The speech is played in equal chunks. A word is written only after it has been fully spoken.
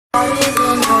Hey,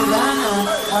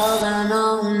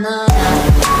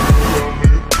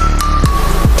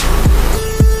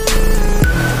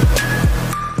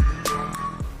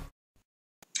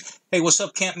 what's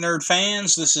up, Camp Nerd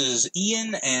fans? This is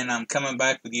Ian, and I'm coming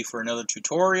back with you for another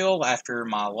tutorial after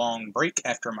my long break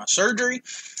after my surgery.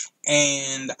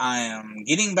 And I am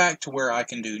getting back to where I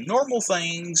can do normal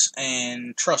things,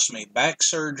 and trust me, back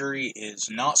surgery is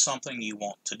not something you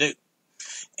want to do.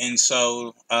 And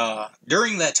so,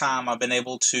 during that time, I've been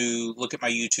able to look at my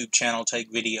YouTube channel,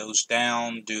 take videos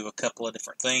down, do a couple of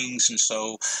different things. And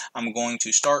so, I'm going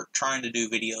to start trying to do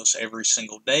videos every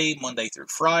single day, Monday through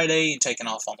Friday, and taking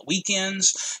off on the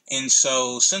weekends. And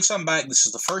so, since I'm back, this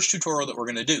is the first tutorial that we're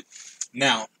going to do.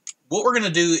 Now, what we're going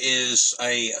to do is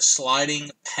a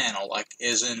sliding panel, like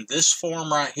as in this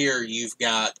form right here, you've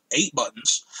got 8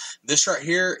 buttons. This right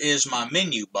here is my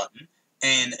menu button.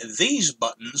 And these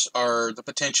buttons are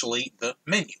potentially the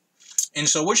menu. And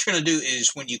so what you're going to do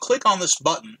is when you click on this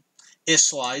button, it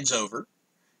slides over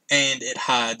and it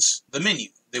hides the menu.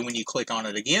 Then when you click on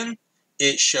it again,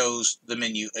 it shows the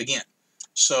menu again.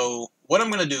 So what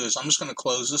I'm going to do is I'm just going to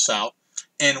close this out.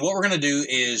 And what we're going to do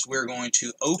is we're going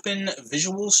to open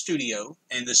Visual Studio.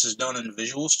 And this is done in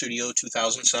Visual Studio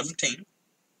 2017.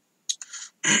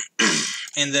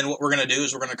 And then what we're going to do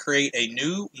is we're going to create a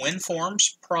new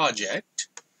Winforms project.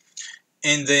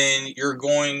 And then you're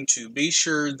going to be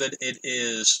sure that it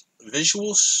is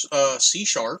Visual C#,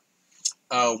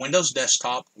 Windows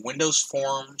Desktop, Windows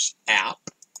Forms App.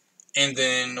 And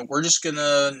then we're just going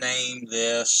to name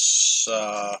this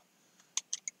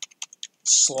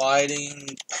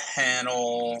Sliding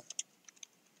Panel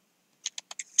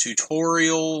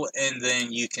Tutorial, and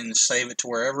then you can save it to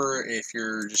wherever if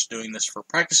you're just doing this for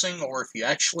practicing or if you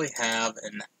actually have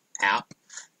an app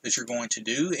that you're going to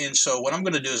do. And so what I'm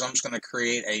going to do is I'm just going to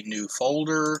create a new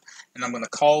folder, and I'm going to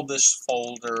call this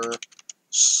folder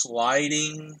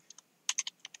Sliding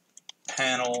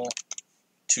Panel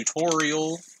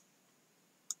Tutorial.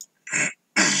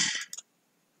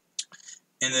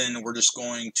 And then we're just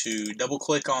going to double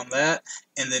click on that,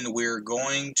 and then we're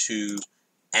going to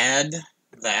add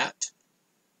that,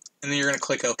 and then you're going to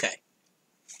click OK.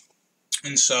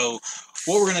 And so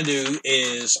what we're going to do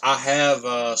is I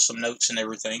have some notes and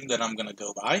everything that I'm going to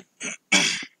go by.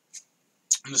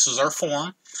 This is our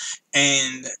form,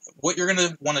 and what you're going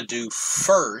to want to do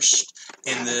first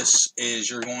in this is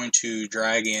you're going to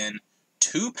drag in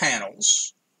 2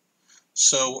 panels.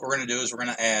 So what we're going to do is we're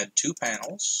going to add 2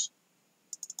 panels,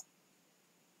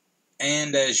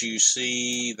 and as you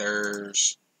see,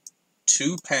 there's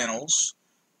 2 panels.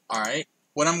 Alright,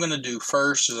 what I'm going to do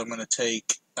first is I'm going to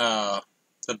take the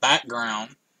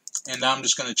background, and I'm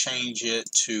just going to change it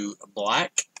to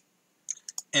black.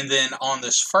 And then on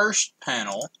this first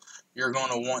panel, you're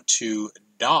going to want to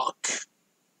dock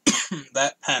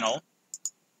that panel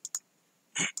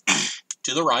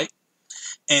to the right.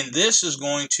 And this is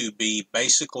going to be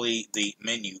basically the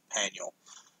menu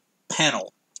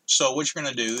panel. So what you're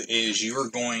going to do is you're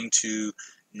going to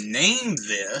name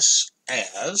this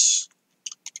as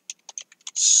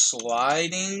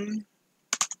Sliding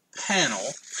Panel.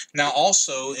 Now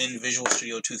also in Visual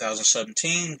Studio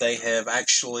 2017 they have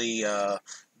actually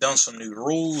done some new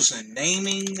rules in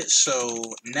naming,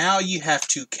 so now you have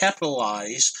to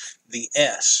capitalize the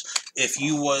S. If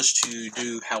you was to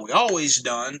do how we always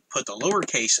done, put the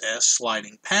lowercase s,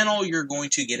 Sliding Panel, you're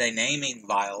going to get a naming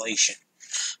violation,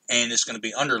 and it's going to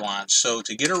be underlined. So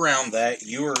to get around that,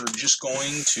 you're just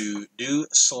going to do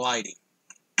sliding.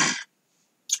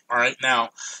 Alright,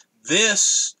 now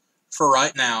this for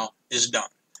right now is done.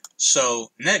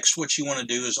 So next what you want to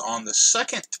do is on the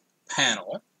second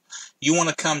panel, you want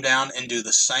to come down and do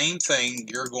the same thing.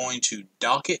 You're going to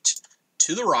dock it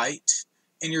to the right,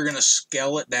 and you're going to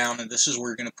scale it down, and this is where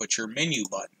you're going to put your menu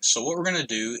button. So what we're going to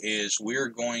do is we're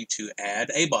going to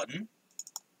add a button,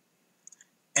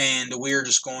 and we're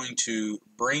just going to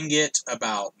bring it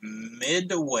about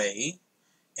midway,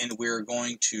 and we're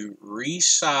going to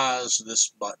resize this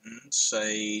button,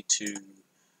 say to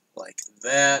like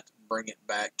that, bring it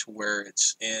back to where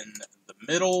it's in the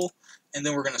middle, and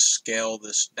then we're going to scale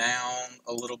this down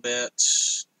a little bit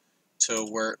to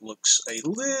where it looks a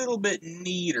little bit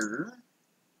neater,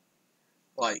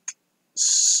 like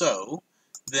so.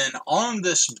 Then on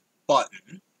this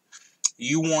button,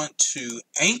 you want to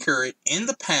anchor it in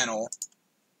the panel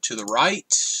to the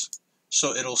right,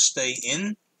 so it'll stay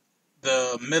in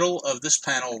the middle of this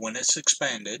panel when it's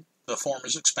expanded, the form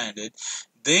is expanded.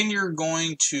 Then you're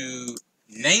going to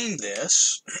name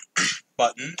this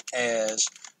button as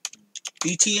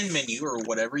BTN menu, or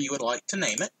whatever you would like to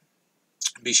name it.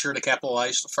 Be sure to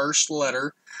capitalize the first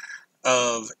letter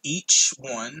of each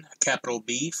one, capital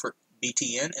B for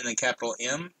BTN, and then capital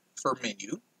M for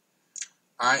menu.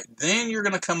 Alright, then you're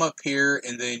going to come up here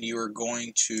and then you are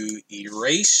going to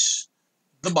erase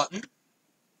the button.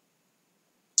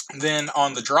 Then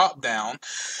on the drop down,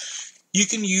 you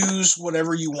can use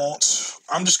whatever you want.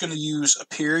 I'm just going to use a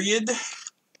period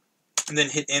and then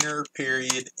hit enter,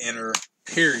 period, enter,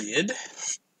 period.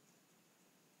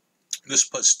 This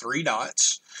puts 3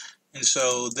 dots. And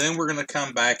so then we're going to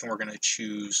come back and we're going to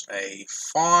choose a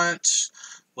font.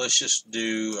 Let's just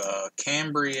do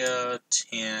Cambria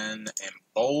 10 and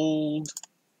bold.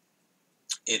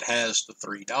 It has the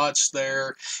 3 dots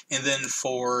there. And then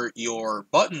for your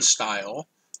button style,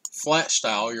 flat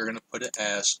style, you're going to put it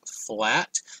as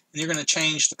flat. And you're going to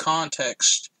change the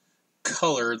context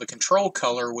color, the control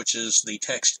color, which is the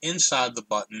text inside the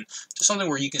button, to something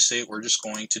where you can see it. We're just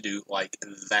going to do like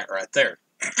that right there.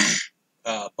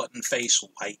 Button face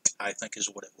white, I think is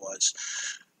what it was.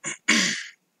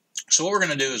 So what we're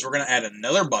going to do is we're going to add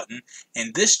another button,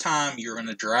 and this time you're going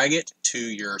to drag it to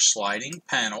your sliding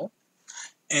panel,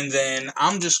 and then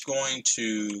I'm just going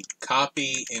to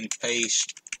copy and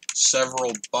paste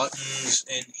several buttons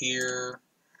in here,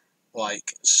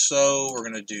 like so. We're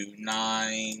going to do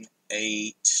 9,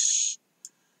 8,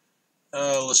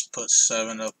 let's put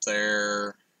 7 up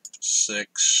there,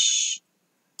 6,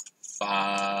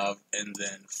 5, and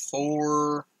then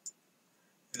 4,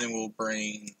 and then we'll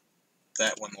bring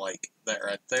that one like that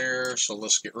right there. So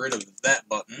let's get rid of that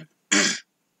button.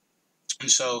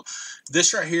 And so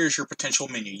this right here is your potential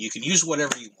menu. You can use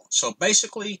whatever you want. So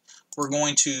basically, we're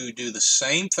going to do the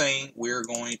same thing. We're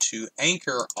going to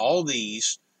anchor all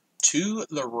these to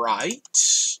the right,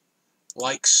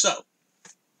 like so.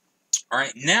 All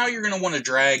right, now you're going to want to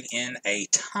drag in a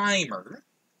timer.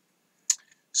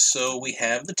 So we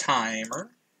have the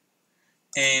timer,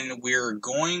 and we're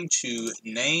going to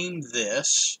name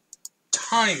this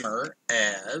timer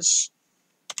as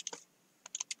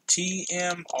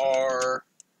TMR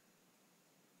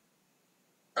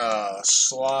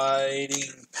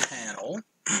sliding panel,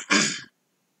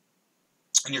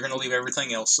 and you're going to leave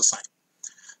everything else the same.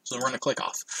 So we're going to click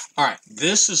off. All right,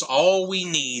 this is all we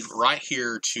need right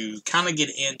here to kind of get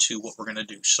into what we're going to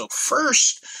do. So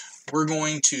first, we're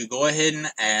going to go ahead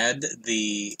and add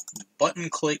the button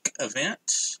click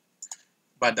event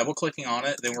by double clicking on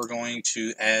it. Then we're going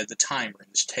to add the timer.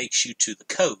 This takes you to the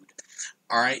code.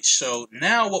 All right, so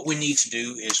now what we need to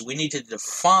do is we need to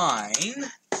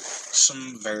define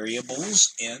some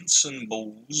variables, ints and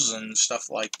bools and stuff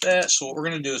like that. So what we're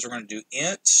going to do is we're going to do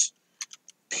int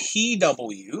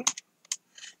pw,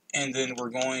 and then we're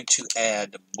going to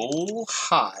add bool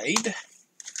hide,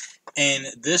 and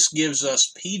this gives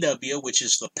us pw, which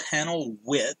is the panel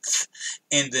width,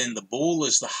 and then the bool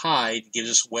is the hide, gives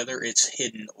us whether it's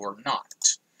hidden or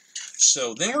not.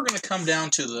 So then we're going to come down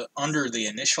to under the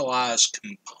initialize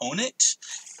component,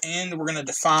 and we're going to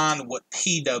define what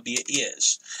pw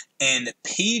is. And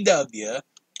pw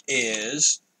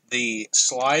is the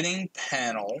sliding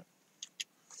panel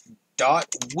dot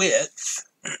width,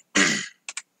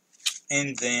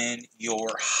 and then your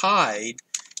hide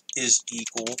is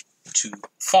equal to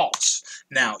false.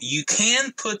 Now you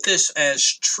can put this as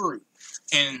true,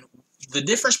 and the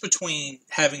difference between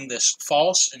having this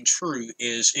false and true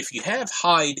is if you have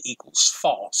hide equals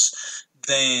false,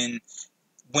 then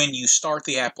when you start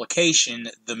the application,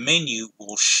 the menu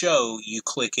will show, you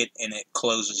click it and it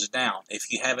closes down.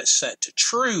 If you have it set to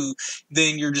true,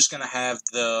 then you're just going to have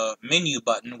the menu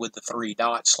button with the 3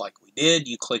 dots like we did.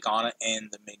 You click on it and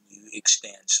the menu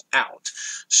extends out.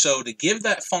 So to give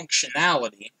that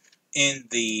functionality in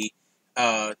the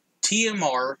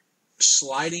TMR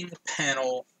sliding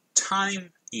panel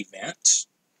time event,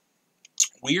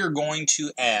 we are going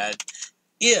to add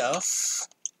if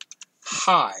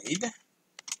hide,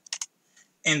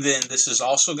 and then this is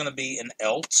also going to be an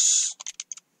else.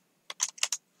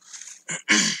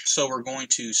 So we're going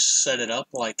to set it up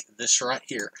like this right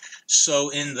here. So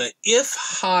in the if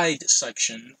hide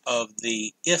section of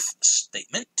the if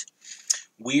statement,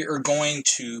 we are going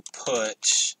to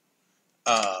put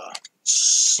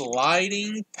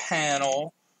sliding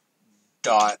panel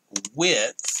dot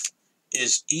width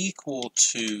is equal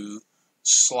to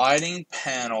sliding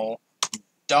panel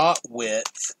dot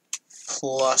width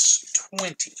plus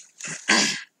 20.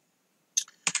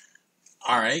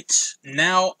 All right,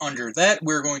 now under that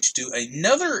we're going to do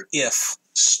another if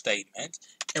statement,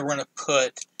 and we're going to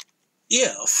put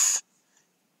if,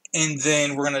 and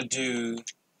then we're going to do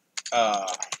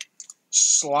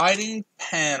sliding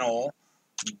panel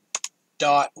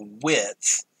dot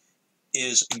width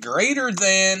is greater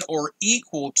than or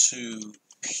equal to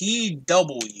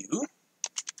PW,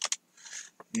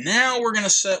 Now we're going to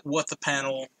set what the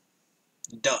panel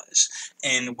does,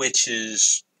 and which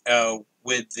is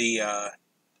with the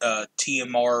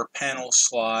TMR panel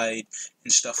slide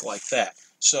and stuff like that.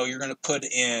 So you're going to put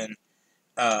in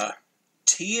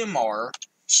TMR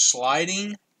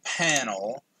sliding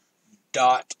panel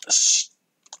dot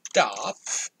stop,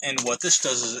 and what this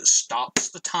does is it stops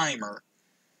the timer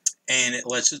and it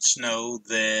lets us know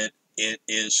that it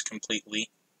is completely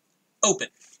open.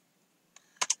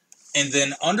 And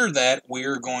then under that,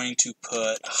 we're going to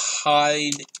put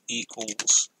hide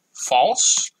equals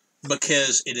false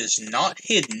because it is not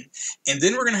hidden. And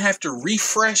then we're going to have to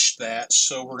refresh that.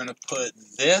 So we're going to put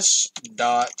this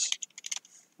dot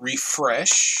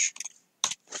refresh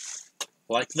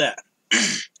like that.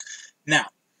 Now,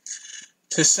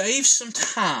 to save some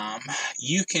time,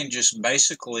 you can just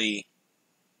basically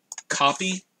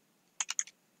copy,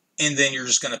 and then you're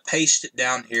just going to paste it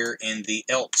down here in the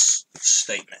else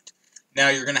statement. Now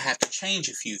you're going to have to change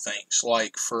a few things.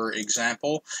 Like, for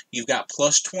example, you've got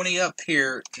plus 20 up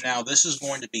here. Now this is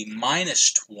going to be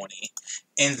minus 20.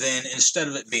 And then instead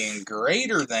of it being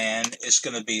greater than, it's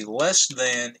going to be less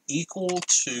than equal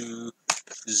to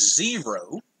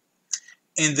 0.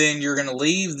 And then you're going to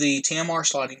leave the TMR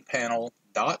sliding panel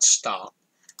dot stop.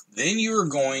 Then you're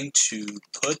going to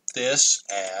put this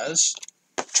as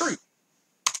true.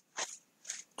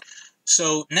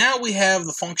 So now we have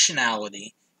the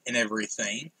functionality and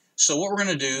everything. So what we're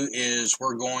going to do is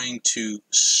we're going to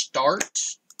start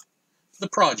the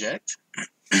project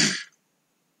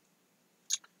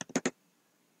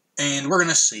and we're going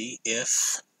to see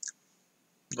if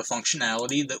the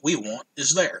functionality that we want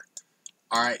is there.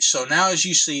 Alright, so now as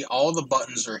you see, all the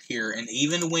buttons are here, and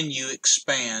even when you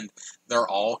expand, they're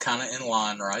all kind of in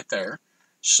line right there.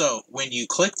 So when you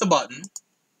click the button,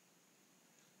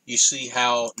 you see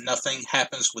how nothing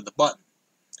happens with the button.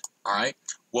 Alright,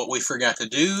 what we forgot to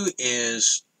do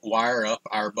is wire up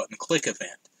our button click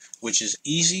event, which is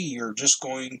easy. You're just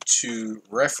going to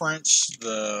reference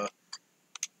the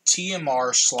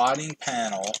TMR sliding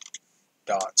panel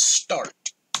dot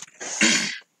start.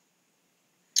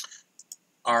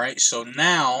 Alright, so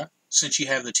now, since you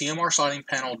have the TMR sliding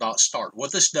panel dot start,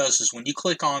 what this does is when you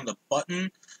click on the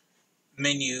button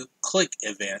menu click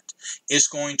event, it's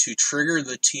going to trigger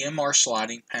the TMR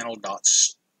sliding panel dot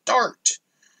start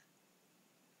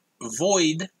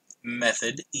void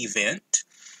method event,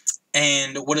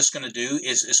 and what it's going to do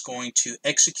is it's going to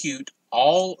execute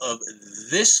all of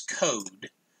this code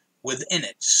within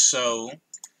it, so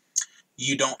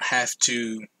you don't have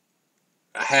to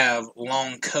have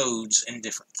long codes and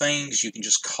different things. You can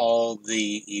just call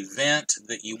the event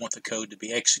that you want the code to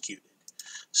be executed.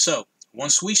 So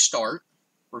once we start,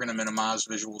 we're going to minimize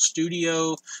Visual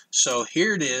Studio. So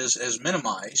here it is as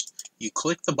minimized. You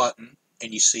click the button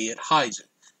and you see it hides it.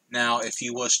 Now if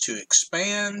you was to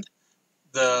expand,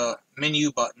 the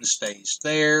menu button stays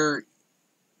there,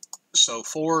 so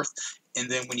forth, and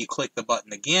then when you click the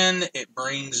button again, it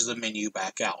brings the menu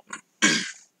back out.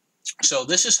 So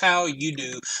this is how you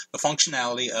do the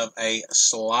functionality of a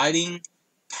sliding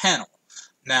panel.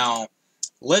 Now,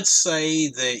 let's say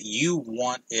that you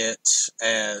want it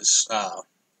as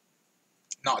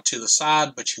not to the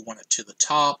side, but you want it to the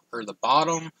top or the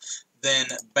bottom. Then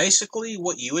basically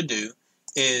what you would do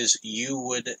is you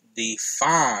would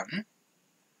define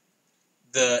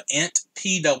the int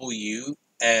PW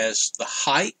as the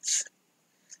height,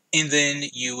 and then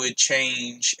you would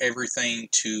change everything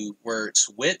to where it's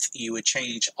width. You would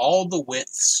change all the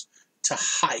widths to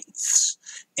heights,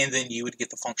 and then you would get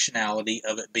the functionality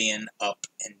of it being up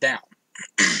and down.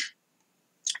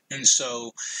 And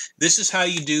so this is how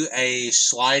you do a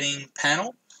sliding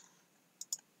panel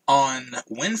on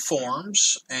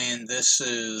Winforms, and this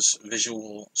is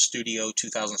Visual Studio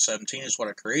 2017 is what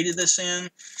I created this in.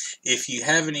 If you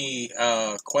have any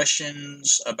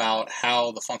questions about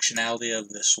how the functionality of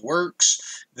this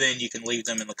works, then you can leave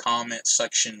them in the comments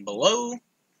section below.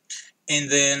 And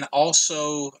then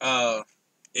also,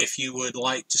 if you would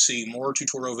like to see more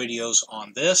tutorial videos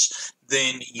on this,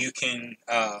 then you can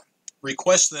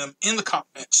request them in the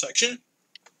comment section,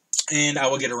 and I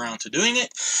will get around to doing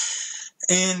it.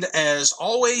 And as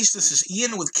always, this is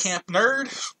Ian with Camp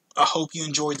Nerd. I hope you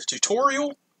enjoyed the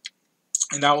tutorial,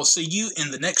 and I will see you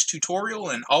in the next tutorial.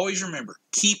 And always remember,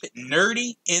 keep it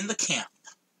nerdy in the camp.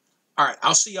 Alright,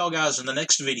 I'll see y'all guys in the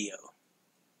next video.